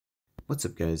What's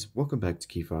up guys, welcome back to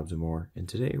Key Fobs and More, and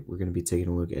today we're going to be taking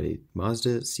a look at a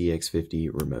Mazda CX50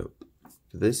 remote.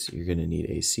 For this, you're going to need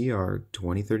a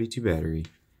CR2032 battery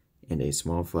and a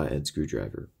small flathead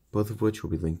screwdriver, both of which will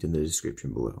be linked in the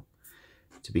description below.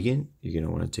 To begin, you're going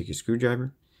to want to take your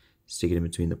screwdriver, stick it in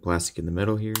between the plastic and the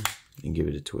metal here, and give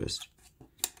it a twist.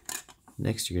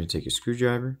 Next, you're going to take your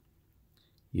screwdriver,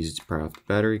 use it to pry off the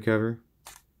battery cover.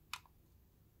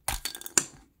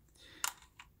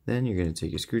 Then you're going to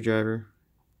take your screwdriver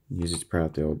and use it to pry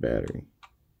out the old battery.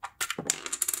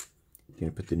 You're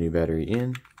going to put the new battery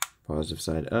in, positive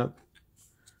side up,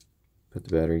 put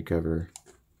the battery cover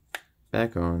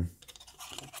back on,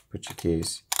 put your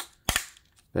case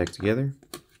back together,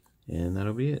 and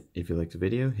that'll be it. If you liked the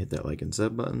video, hit that like and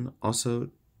sub button. Also,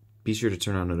 be sure to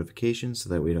turn on notifications so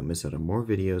that we don't miss out on more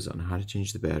videos on how to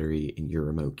change the battery in your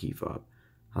remote key fob.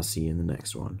 I'll see you in the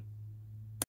next one.